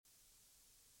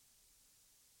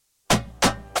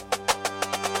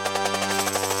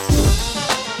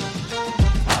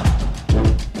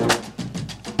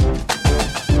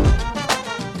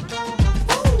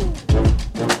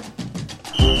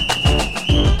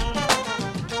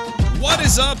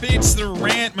is up? It's The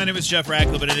Rant. My name is Jeff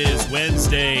Ratcliffe, and it is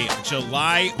Wednesday,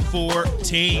 July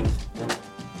 14th.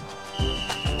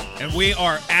 And we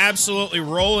are absolutely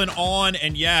rolling on,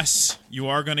 and yes, you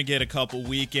are going to get a couple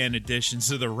weekend editions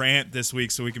of The Rant this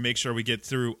week so we can make sure we get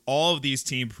through all of these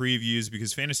team previews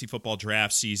because fantasy football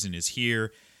draft season is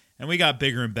here, and we got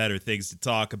bigger and better things to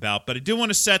talk about. But I do want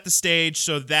to set the stage,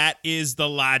 so that is the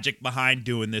logic behind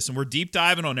doing this, and we're deep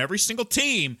diving on every single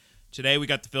team. Today, we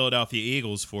got the Philadelphia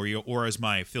Eagles for you, or as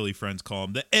my Philly friends call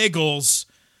them, the Eagles.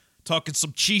 Talking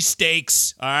some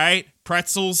cheesesteaks, all right?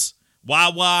 Pretzels,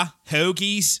 Wawa,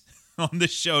 hoagies on the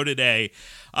show today.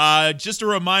 Just a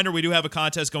reminder, we do have a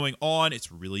contest going on.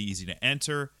 It's really easy to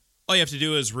enter. All you have to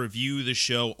do is review the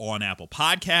show on Apple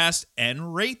Podcasts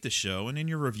and rate the show. And in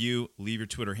your review, leave your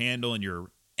Twitter handle, and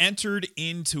you're entered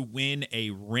in to win a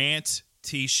Rant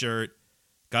t-shirt.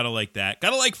 Gotta like that.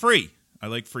 Gotta like free. I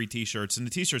like free t-shirts, and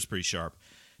the t-shirt's pretty sharp.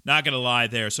 Not going to lie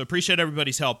there. So appreciate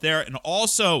everybody's help there. And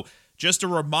also, just a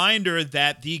reminder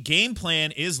that the game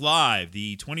plan is live.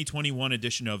 The 2021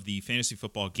 edition of the Fantasy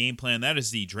Football Game Plan. That is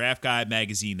the draft guide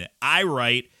magazine that I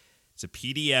write. It's a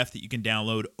PDF that you can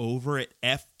download over at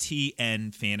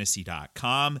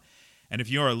ftnfantasy.com. And if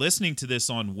you are listening to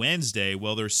this on Wednesday,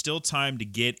 well, there's still time to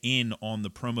get in on the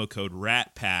promo code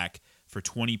RATPACK for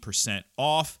 20%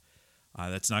 off.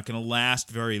 That's not going to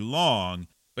last very long,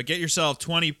 but get yourself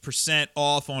 20%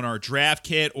 off on our draft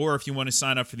kit, or if you want to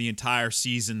sign up for the entire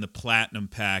season, the Platinum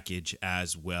package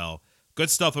as well. Good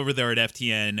stuff over there at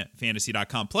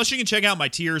ftnfantasy.com. Plus, you can check out my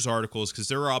tiers articles because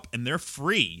they're up and they're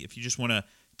free. If you just want to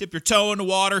dip your toe in the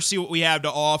water, see what we have to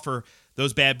offer,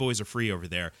 those bad boys are free over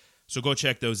there. So go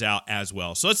check those out as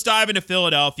well. So let's dive into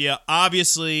Philadelphia.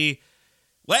 Obviously,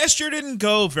 last year didn't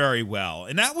go very well,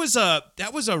 and that was a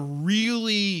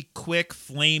really quick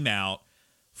flame out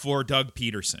for Doug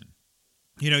Peterson.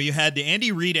 You know, you had the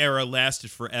Andy Reid era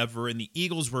lasted forever, and the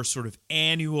Eagles were sort of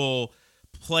annual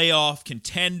playoff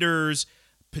contenders,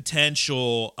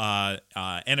 potential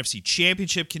NFC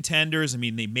Championship contenders. I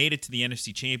mean, they made it to the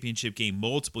NFC Championship game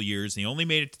multiple years. They only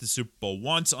made it to the Super Bowl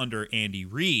once under Andy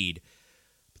Reid,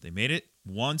 but they made it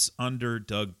once under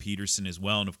Doug Peterson as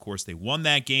well, and of course, they won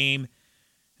that game.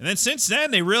 And then since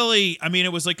then, it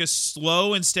was like a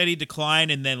slow and steady decline,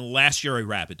 and then last year a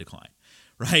rapid decline,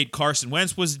 right? Carson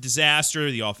Wentz was a disaster.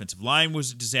 The offensive line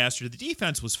was a disaster. The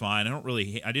defense was fine.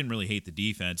 I didn't really hate the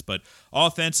defense, but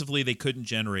offensively, they couldn't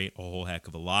generate a whole heck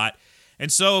of a lot.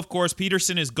 And so, of course,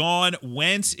 Peterson is gone.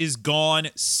 Wentz is gone.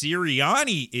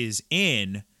 Sirianni is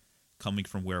in, coming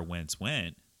from where Wentz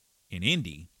went, in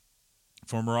Indy,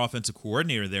 former offensive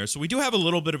coordinator there. So we do have a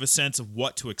little bit of a sense of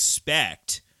what to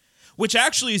expect, which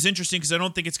actually is interesting because I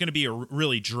don't think it's going to be a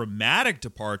really dramatic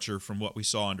departure from what we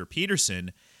saw under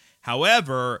Peterson.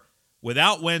 However,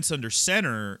 without Wentz under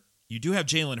center, you do have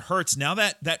Jalen Hurts. Now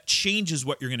that changes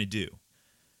what you're going to do.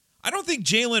 I don't think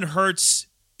Jalen Hurts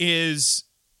is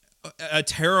a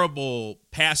terrible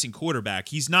passing quarterback.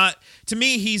 He's not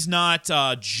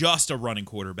just a running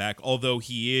quarterback, although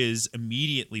he is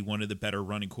immediately one of the better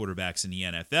running quarterbacks in the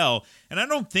NFL. And I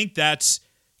don't think that's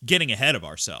getting ahead of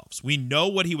ourselves. We know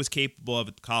what he was capable of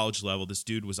at the college level. This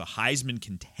dude was a Heisman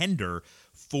contender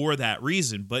for that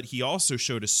reason, but he also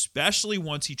showed, especially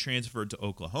once he transferred to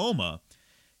Oklahoma,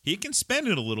 he can spend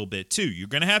it a little bit too. You're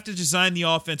going to have to design the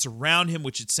offense around him,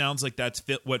 which it sounds like that's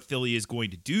what Philly is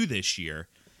going to do this year.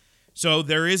 So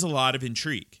there is a lot of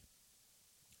intrigue.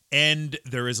 And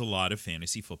there is a lot of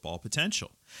fantasy football potential,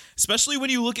 especially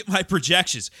when you look at my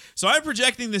projections. So I'm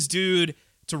projecting this dude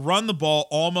to run the ball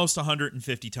almost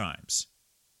 150 times.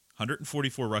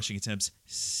 144 rushing attempts,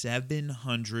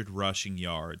 700 rushing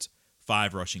yards,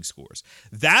 5 rushing scores.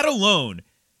 That alone,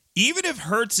 even if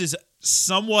Hurts is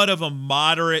somewhat of a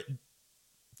moderate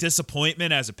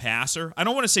disappointment as a passer, I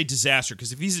don't want to say disaster,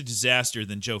 because if he's a disaster,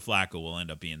 then Joe Flacco will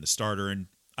end up being the starter, and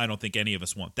I don't think any of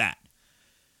us want that.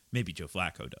 Maybe Joe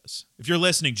Flacco does. If you're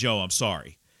listening, Joe, I'm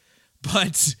sorry.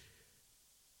 But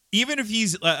even if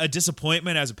he's a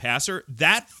disappointment as a passer,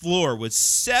 that floor with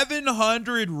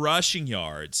 700 rushing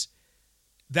yards,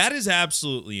 that is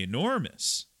absolutely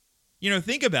enormous. You know,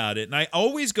 think about it, and I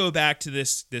always go back to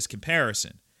this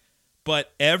comparison,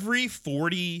 but every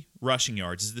 40 rushing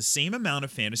yards is the same amount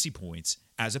of fantasy points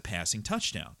as a passing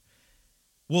touchdown.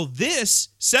 Well, this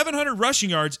 700 rushing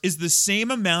yards is the same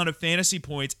amount of fantasy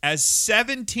points as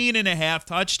 17 and a half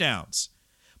touchdowns.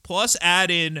 Plus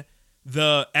add in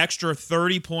the extra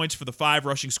 30 points for the 5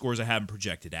 rushing scores I haven't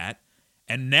projected at.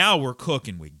 And now we're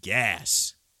cooking with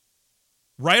gas.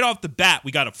 Right off the bat,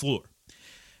 we got a floor.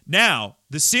 Now,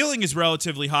 the ceiling is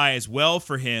relatively high as well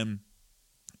for him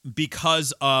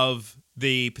because of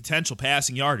the potential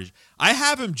passing yardage, I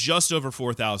have him just over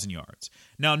 4,000 yards.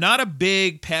 Now, not a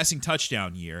big passing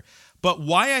touchdown year, but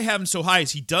why I have him so high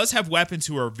is he does have weapons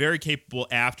who are very capable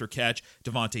after catch.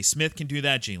 Devonta Smith can do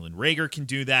that. Jalen Reagor can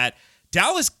do that.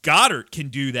 Dallas Goedert can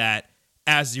do that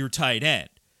as your tight end.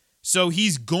 So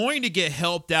he's going to get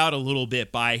helped out a little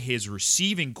bit by his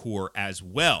receiving core as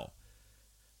well.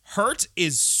 Hurts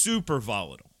is super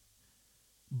volatile.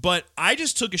 But I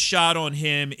just took a shot on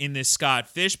him in this Scott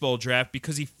Fishbowl draft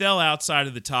because he fell outside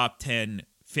of the top 10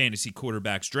 fantasy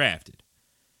quarterbacks drafted.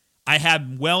 I have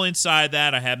him well inside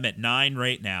that. I have him at 9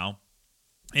 right now.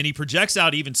 And he projects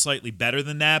out even slightly better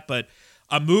than that, but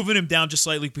I'm moving him down just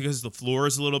slightly because the floor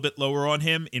is a little bit lower on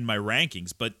him in my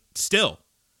rankings. But still,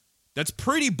 that's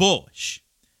pretty bullish.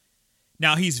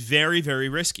 Now, he's very, very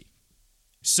risky.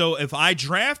 So if I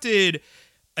drafted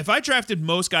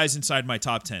most guys inside my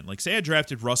top 10, like say I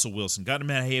drafted Russell Wilson, got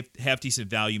him at half decent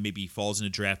value, maybe he falls in a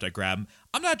draft, I grab him.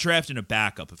 I'm not drafting a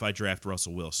backup if I draft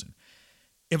Russell Wilson.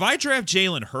 If I draft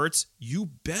Jalen Hurts, you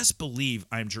best believe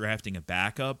I'm drafting a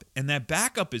backup, and that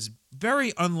backup is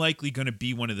very unlikely going to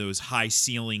be one of those high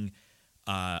ceiling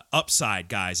upside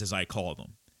guys, as I call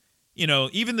them. You know,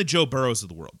 even the Joe Burrows of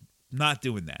the world, not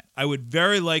doing that. I would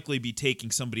very likely be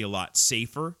taking somebody a lot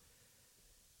safer.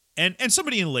 And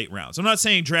somebody in the late rounds. I'm not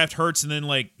saying draft Hurts and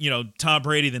then Tom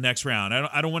Brady the next round.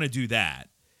 I don't want to do that.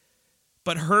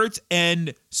 But Hurts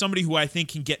and somebody who I think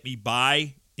can get me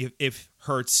by if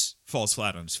Hurts falls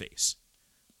flat on his face.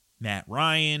 Matt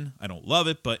Ryan, I don't love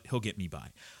it, but he'll get me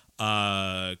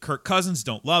by. Kirk Cousins,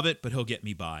 don't love it, but he'll get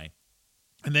me by.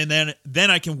 And then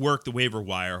I can work the waiver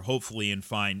wire, hopefully, and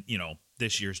find,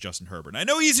 this year's Justin Herbert. I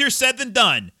know easier said than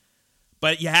done,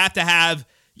 but you have to have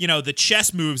the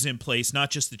chess moves in place, not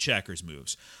just the checkers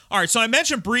moves. All right, so I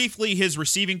mentioned briefly his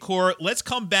receiving core. Let's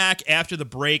come back after the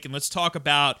break, and let's talk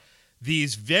about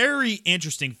these very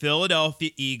interesting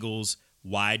Philadelphia Eagles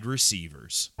wide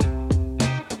receivers.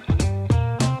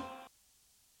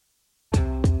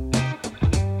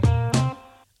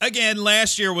 Again,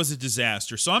 last year was a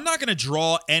disaster, so I'm not going to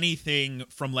draw anything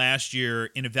from last year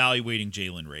in evaluating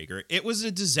Jalen Reagor. It was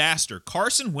a disaster.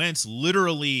 Carson Wentz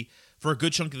literally, for a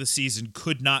good chunk of the season,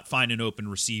 could not find an open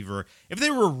receiver if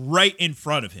they were right in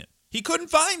front of him. He couldn't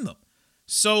find them.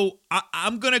 So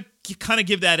I'm going to kind of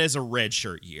give that as a red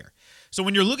shirt year. So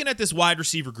when you're looking at this wide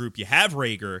receiver group, you have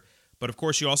Reagor, but of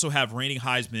course you also have reigning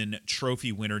Heisman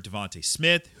Trophy winner Devonta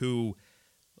Smith, who,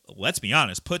 let's be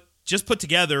honest, put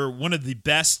together one of the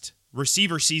best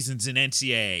receiver seasons in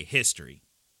NCAA history.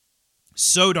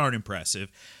 So darn impressive.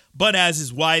 But as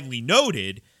is widely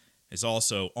noted, is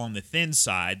also on the thin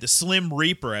side, the Slim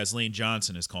Reaper, as Lane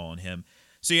Johnson is calling him.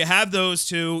 So you have those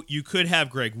two. You could have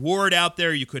Greg Ward out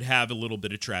there. You could have a little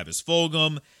bit of Travis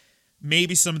Fulgham.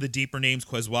 Maybe some of the deeper names,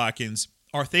 Quez Watkins.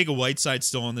 Arcega-Whiteside's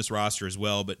still on this roster as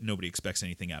well, but nobody expects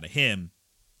anything out of him.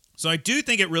 So I do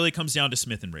think it really comes down to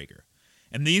Smith and Reagor.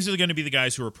 And these are going to be the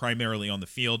guys who are primarily on the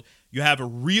field. You have a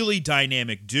really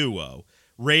dynamic duo.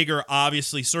 Reagor,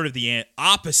 obviously, sort of the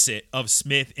opposite of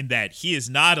Smith in that he is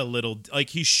not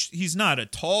he's not a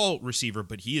tall receiver,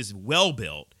 but he is well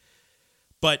built.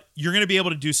 But you're going to be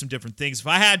able to do some different things. If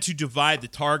I had to divide the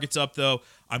targets up, though,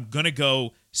 I'm going to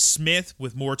go Smith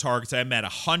with more targets. I'm at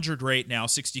 100 right now,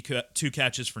 62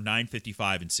 catches for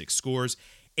 955 and 6 scores.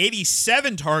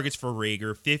 87 targets for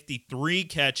Reagor, 53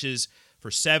 catches for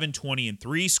 720 and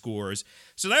 3 scores.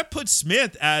 So that puts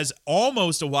Smith as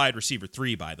almost a wide receiver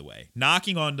 3, by the way,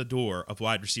 knocking on the door of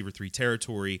wide receiver 3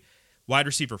 territory, wide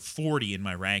receiver 40 in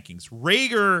my rankings.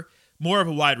 Reagor, more of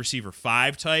a wide receiver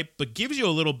 5 type, but gives you a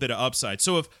little bit of upside.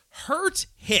 So if Hurts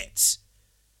hits,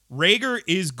 Reagor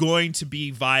is going to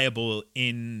be viable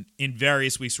in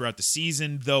various weeks throughout the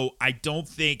season, though I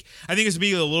think it's going to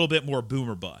be a little bit more boom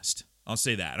or bust. I'll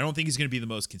say that. I don't think he's going to be the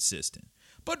most consistent.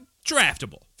 But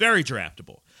draftable, very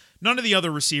draftable. None of the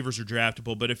other receivers are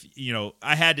draftable, but if,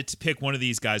 I had to pick one of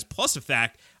these guys, plus the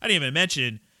fact, I didn't even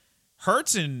mention,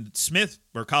 Hurts and Smith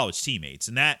are college teammates,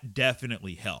 and that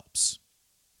definitely helps.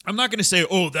 I'm not going to say,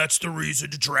 that's the reason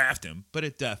to draft him, but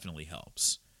it definitely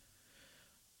helps.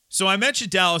 So I mentioned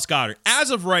Dallas Goedert.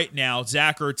 As of right now,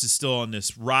 Zach Ertz is still on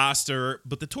this roster,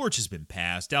 but the torch has been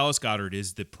passed. Dallas Goedert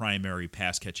is the primary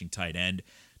pass-catching tight end.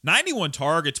 91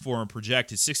 targets for him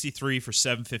projected, 63 for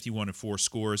 751 and 4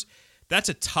 scores. That's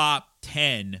a top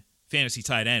 10 fantasy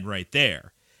tight end right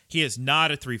there. He is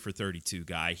not a 3 for 32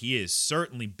 guy. He is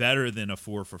certainly better than a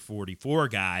 4 for 44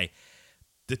 guy.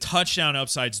 The touchdown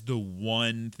upside's the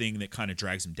one thing that kind of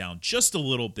drags him down just a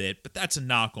little bit, but that's a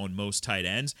knock on most tight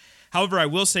ends. However, I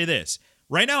will say this.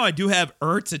 Right now, I do have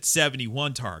Ertz at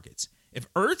 71 targets.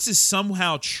 If Ertz is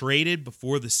somehow traded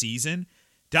before the season,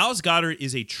 Dallas Goedert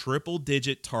is a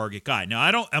triple-digit target guy.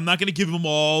 Now, I'm not going to give him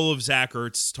all of Zach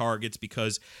Ertz's targets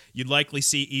because you'd likely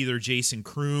see either Jason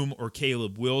Kroom or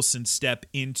Caleb Wilson step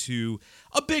into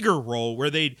a bigger role where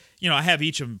they'd, I have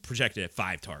each of them projected at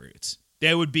 5 targets.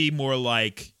 That would be more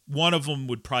like, one of them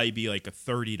would probably be like a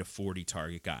 30 to 40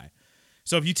 target guy.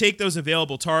 So if you take those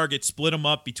available targets, split them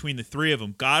up between the 3 of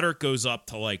them, Goedert goes up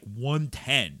to like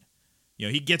 110.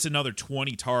 He gets another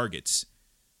 20 targets.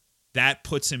 That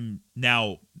puts him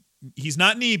now, he's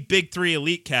not in the big 3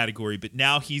 elite category, but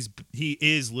now he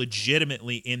is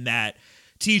legitimately in that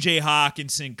TJ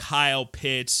Hawkinson, Kyle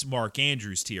Pitts, Mark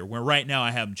Andrews tier, where right now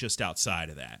I have him just outside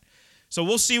of that. So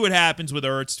we'll see what happens with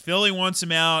Ertz. Philly wants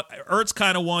him out. Ertz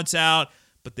kind of wants out,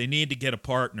 but they need to get a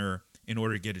partner in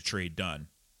order to get a trade done.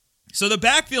 So the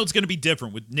backfield's going to be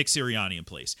different with Nick Sirianni in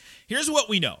place. Here's what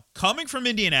we know. Coming from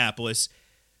Indianapolis,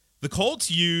 the Colts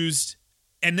used,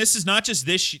 and this is not just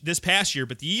this past year,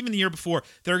 but even the year before,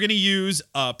 they're going to use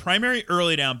a primary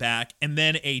early down back and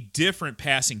then a different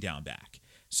passing down back.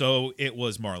 So it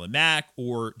was Marlon Mack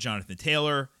or Jonathan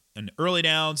Taylor in early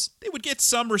downs. They would get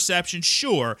some reception,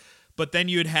 sure, but then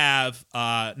you'd have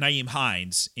Nyheim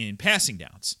Hines in passing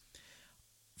downs.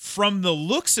 From the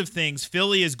looks of things,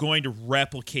 Philly is going to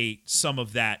replicate some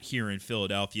of that here in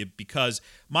Philadelphia because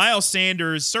Miles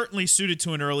Sanders, certainly suited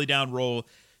to an early down role,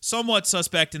 somewhat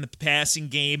suspect in the passing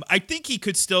game. I think he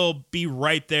could still be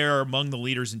right there among the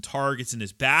leaders in targets in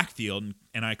his backfield,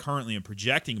 and I currently am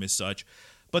projecting him as such.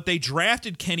 But they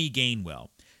drafted Kenny Gainwell.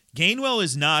 Gainwell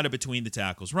is not a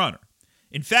between-the-tackles runner.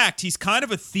 In fact, he's kind of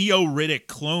a Theo Riddick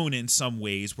clone in some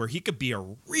ways where he could be a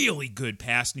really good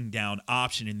passing down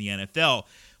option in the NFL,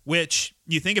 which,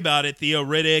 you think about it, Theo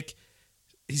Riddick,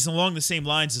 he's along the same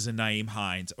lines as a Nyheim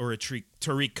Hines or a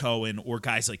Tariq Cohen or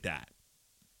guys like that.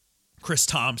 Chris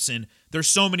Thompson. There's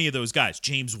so many of those guys.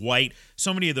 James White.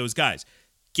 So many of those guys.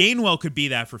 Gainwell could be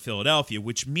that for Philadelphia,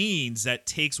 which means that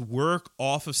takes work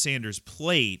off of Sanders'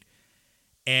 plate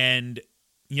and,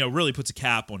 really puts a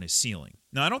cap on his ceiling.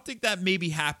 Now, I don't think that maybe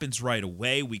happens right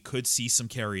away. We could see some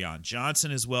Kerryon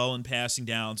Johnson as well in passing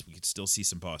downs. We could still see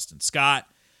some Boston Scott.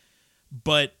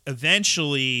 But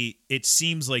eventually, it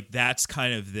seems like that's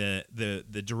kind of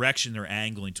the direction they're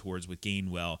angling towards with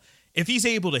Gainwell, if he's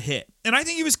able to hit. And I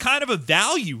think he was kind of a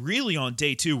value, really, on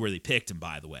day 2 where they picked him,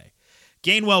 by the way.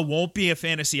 Gainwell won't be a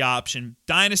fantasy option.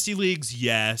 Dynasty leagues,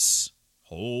 yes.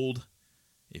 Hold.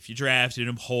 If you drafted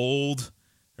him, hold.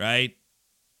 Right?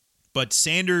 But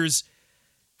Sanders,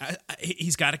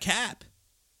 he's got a cap.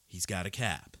 He's got a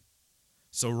cap.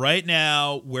 So right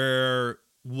now, where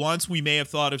once we may have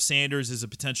thought of Sanders as a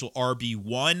potential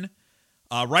RB1,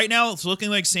 right now it's looking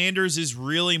like Sanders is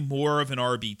really more of an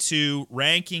RB2,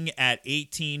 ranking at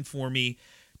 18 for me.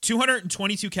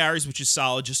 222 carries, which is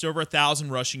solid, just over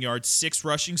 1,000 rushing yards, 6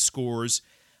 rushing scores.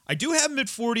 I do have him at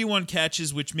 41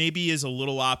 catches, which maybe is a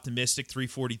little optimistic,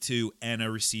 342, and a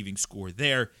receiving score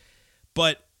there.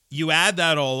 But you add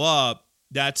that all up,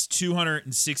 that's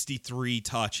 263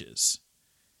 touches.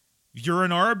 If you're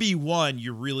an RB1,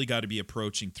 you really got to be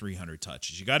approaching 300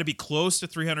 touches. You got to be close to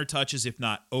 300 touches, if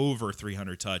not over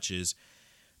 300 touches.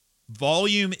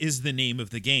 Volume is the name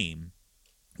of the game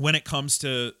when it comes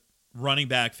to running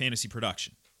back fantasy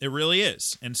production. It really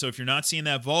is. And so if you're not seeing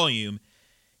that volume,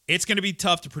 it's going to be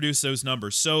tough to produce those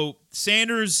numbers. So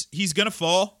Sanders, he's going to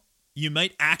fall. You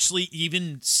might actually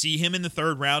even see him in the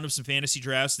 3rd round of some fantasy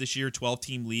drafts this year,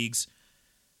 12-team leagues.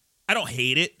 I don't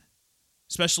hate it,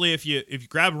 especially if you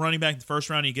grab a running back in the 1st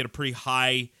round and you get a pretty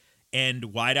high-end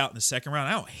wideout in the 2nd round.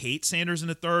 I don't hate Sanders in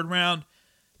the 3rd round,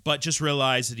 but just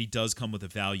realize that he does come with a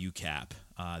value cap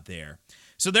there.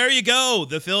 So there you go.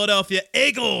 The Philadelphia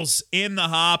Eagles in the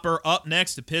hopper. Up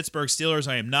next, the Pittsburgh Steelers.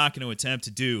 I am not going to attempt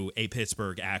to do a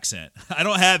Pittsburgh accent. I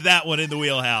don't have that one in the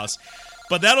wheelhouse.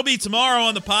 But that'll be tomorrow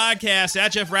on the podcast.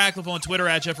 At Jeff Ratcliffe on Twitter,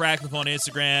 at Jeff Ratcliffe on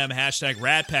Instagram, hashtag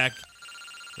RatPack.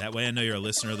 That way I know you're a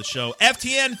listener of the show.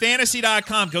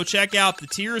 FTNFantasy.com. Go check out the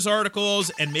tiers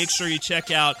articles and make sure you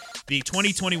check out the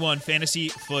 2021 Fantasy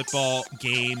Football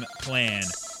Game Plan.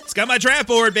 It's got my draft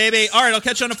board, baby. All right, I'll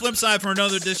catch you on the flip side for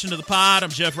another edition of the pod. I'm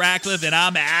Jeff Ratcliffe, and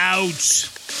I'm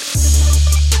out.